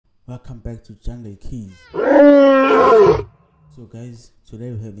Welcome back to Jungle Keys. So guys,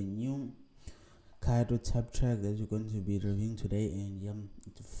 today we have a new Caiiro type track that we're going to be reviewing today, and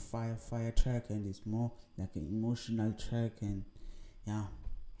it's a fire track, and it's more like an emotional track. And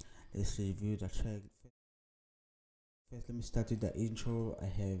let's review the track. First, let me start with the intro. I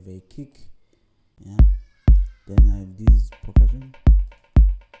have a kick, then I have this percussion,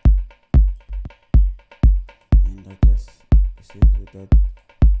 and I just listen to that.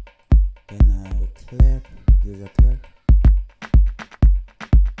 Then I have a clap. There's a clap.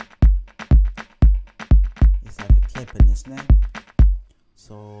 It's like a clap and a snare.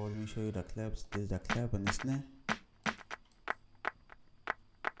 So let me show you the claps. There's a clap and a snare.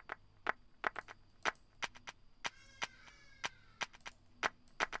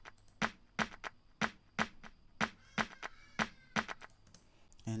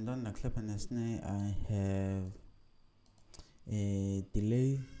 And on the clap and the snare, I have a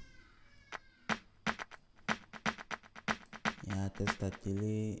delay. That's that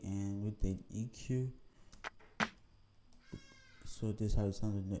delay, and with the EQ. So this is how it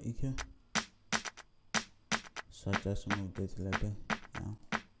sounds with no EQ. So I just remove that like that.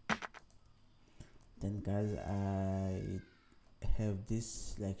 Then guys, I have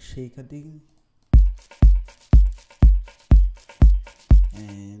this like shaker thing.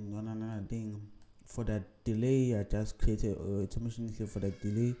 And one another thing for that delay, I just created an automation clip for that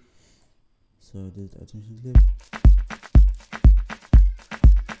delay. So this automation clip.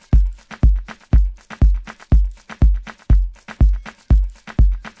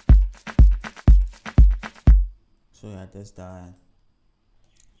 So that's the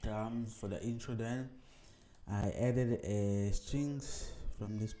drums for the intro. Then I added strings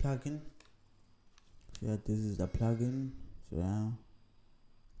from this plugin. So this is the plugin. So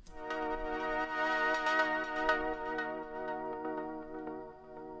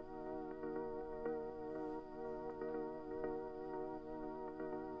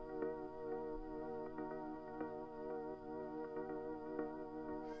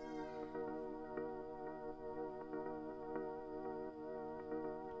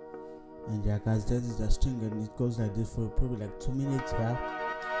and guys, that is the string, and it goes like this for probably like 2 minutes.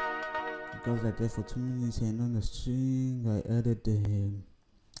 It goes like that for 2 minutes, and on the string I added an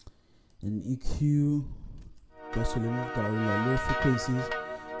EQ just to remove the low frequencies,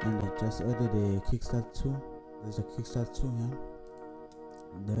 and I just added a kickstart too. There's a kickstart too.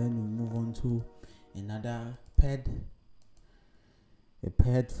 And then we move on to another pad, a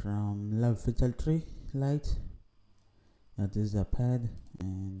pad from Love Fatal Tree Light. That is a pad,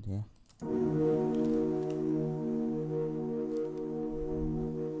 and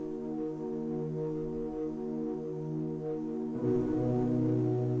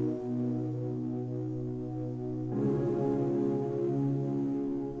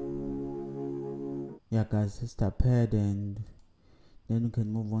guys, that's the pad. And then we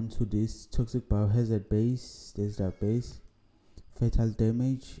can move on to this toxic biohazard bass. There's the bass, fatal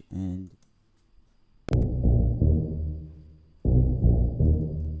damage, and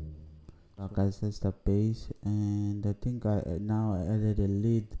guys, that's the bass. And I think I added a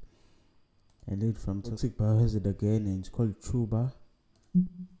lead from toxic biohazard again, and it's called Chuba.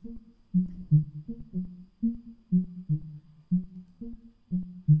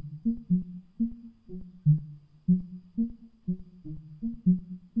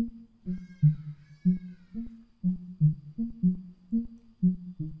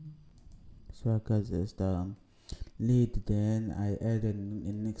 So guys, that's the lead. Then I added a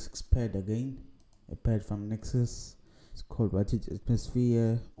Nexus pad again, a pad from Nexus. It's called What Is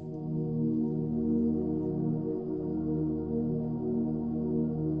Atmosphere.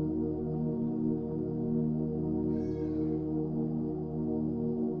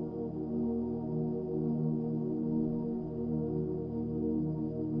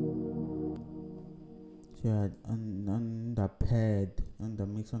 On the pad, on the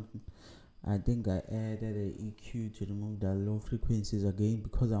mix, I think I added an EQ to remove the low frequencies again,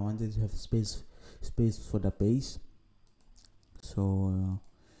 because I wanted to have space for the bass. So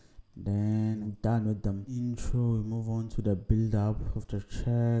then done with the intro, we move on to the build up of the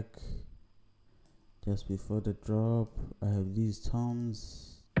track. Just before the drop, I have these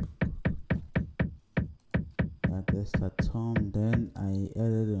toms. That's the tom. Then I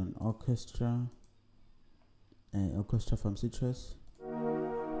added an orchestra from Citrus.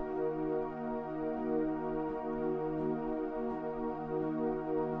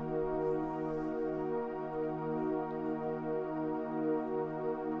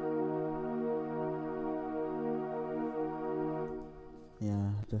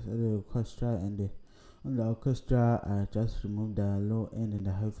 Just added an orchestra, and the On the orchestra, I just removed the low end and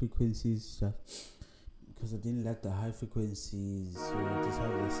the high frequencies just because I didn't like the high frequencies, so this how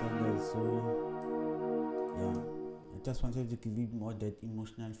they sounded. So yeah, I just wanted to give it more that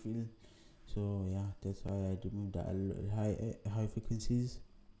emotional feel. So yeah, that's why I removed the high frequencies.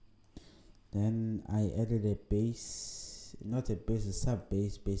 Then I added a bass, not a bass, a sub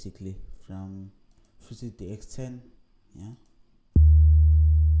bass basically from Fuji the X10. Yeah.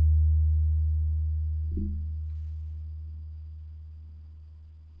 So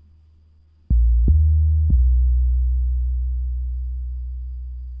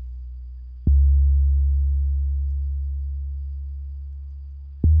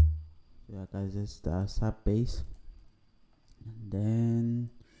yeah, guys, that's the sub bass. And then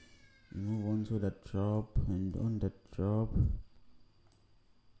we move on to the drop, and on the drop,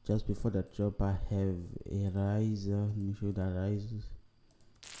 just before the drop, I have a riser. Let me show you the risers.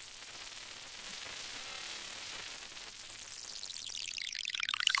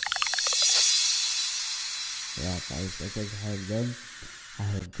 Yeah, guys, I just have them. I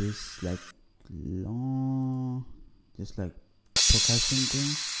have this like long, just like percussion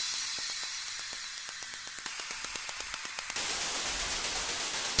thing.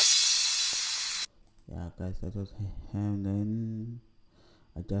 Yeah, guys, that was and then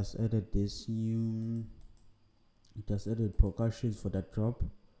I just added this new. I just added percussions for the drop,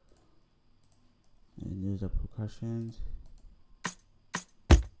 and use the percussions.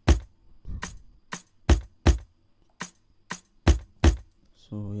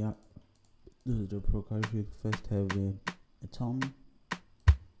 So yeah, this is the percussion. First have a tom,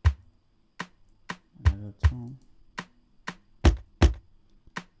 another tom,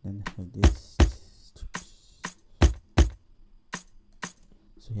 then have this.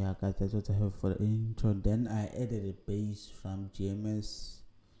 So yeah, guys, that's what I have for the intro. Then I added a bass from GMS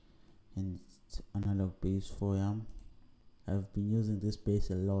and analog bass for I've been using this bass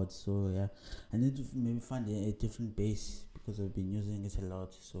a lot, so yeah, I need to maybe find a different bass because I've been using it a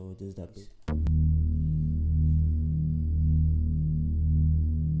lot. So this is that bass.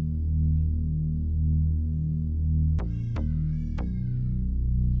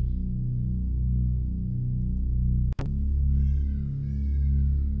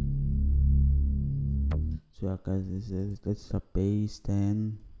 So yeah, guys, that's the bass.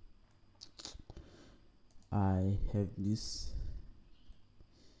 Then I have this.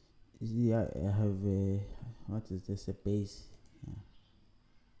 Yeah, I have a, what is this? A bass. Yeah,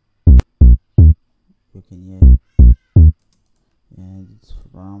 you can hear, and it's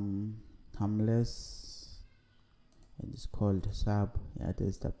from Harmless, and it's called Sub. Yeah,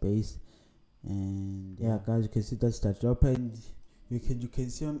 that's the bass. And yeah, guys, you can see that's the drop, and you can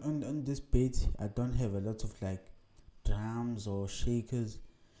see on this page I don't have a lot of like drums or shakers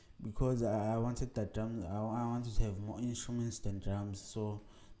because I wanted the drums. I wanted to have more instruments than drums, so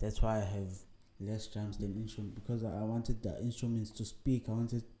that's why I have less drums than instruments, because I wanted the instruments to speak. I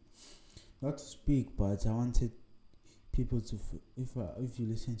wanted not to speak, but I wanted people to if you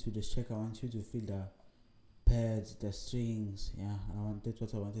listen to the track, I want you to feel the pads, the strings. Yeah, that's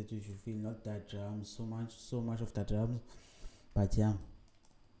what I wanted you to feel, not the drums so much of the drums. But yeah,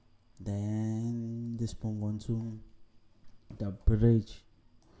 then this move on to the bridge.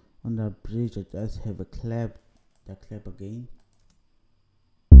 On the bridge, I just have a clap, the clap again,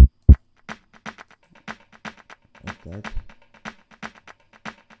 like that.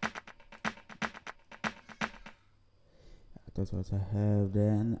 That's what I have.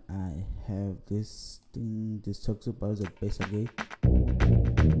 Then I have this thing. This talks about the bass again.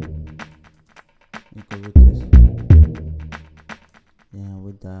 You go with this. Yeah,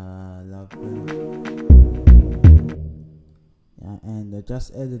 with the love band. Yeah, and I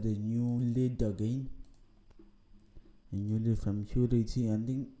just added a new lead again. A new lead from Purity. I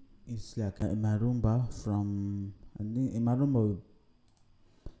think it's like a marimba from. I think a marimba.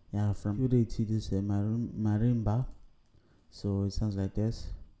 Yeah, from Purity. This is a marimba. So it sounds like this.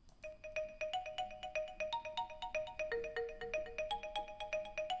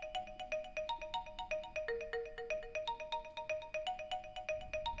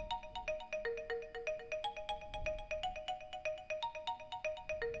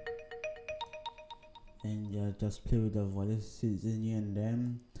 And just play with the voices in here, and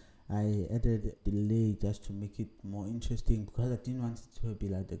then I added delay just to make it more interesting because I didn't want it to be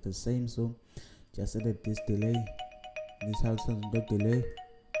like the same. So just added this delay. This house sounds got delay,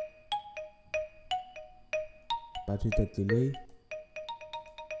 but with the delay.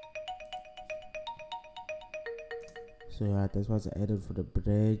 So yeah, that's what I added for the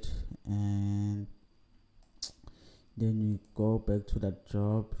bridge. And then we go back to the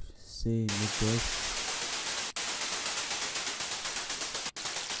drop, say with this.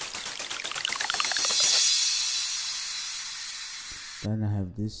 Then I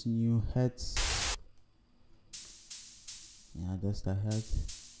have this new heads. Yeah, that's the head.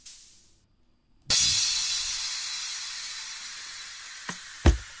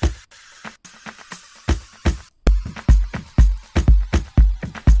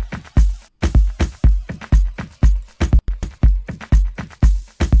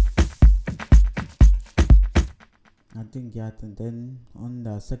 I think yeah, and then on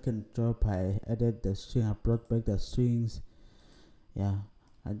the second drop I added the string, I brought back the strings. Yeah,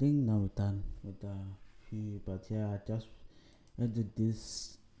 I think now we're done with the few, but yeah, I just added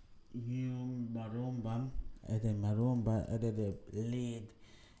this new marimba, added a lead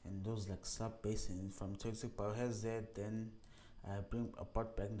and those like sub basses from Toxic Powerhead Z. Then I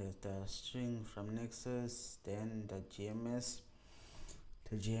brought back the string from Nexus, then the GMS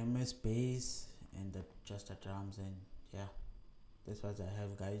bass, and just the drums. And yeah, that's what I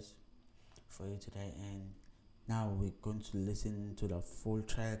have, guys, for you today. And now we're going to listen to the full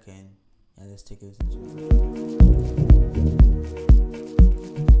track, and yeah, let's take a listen to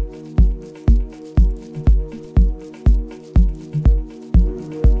it.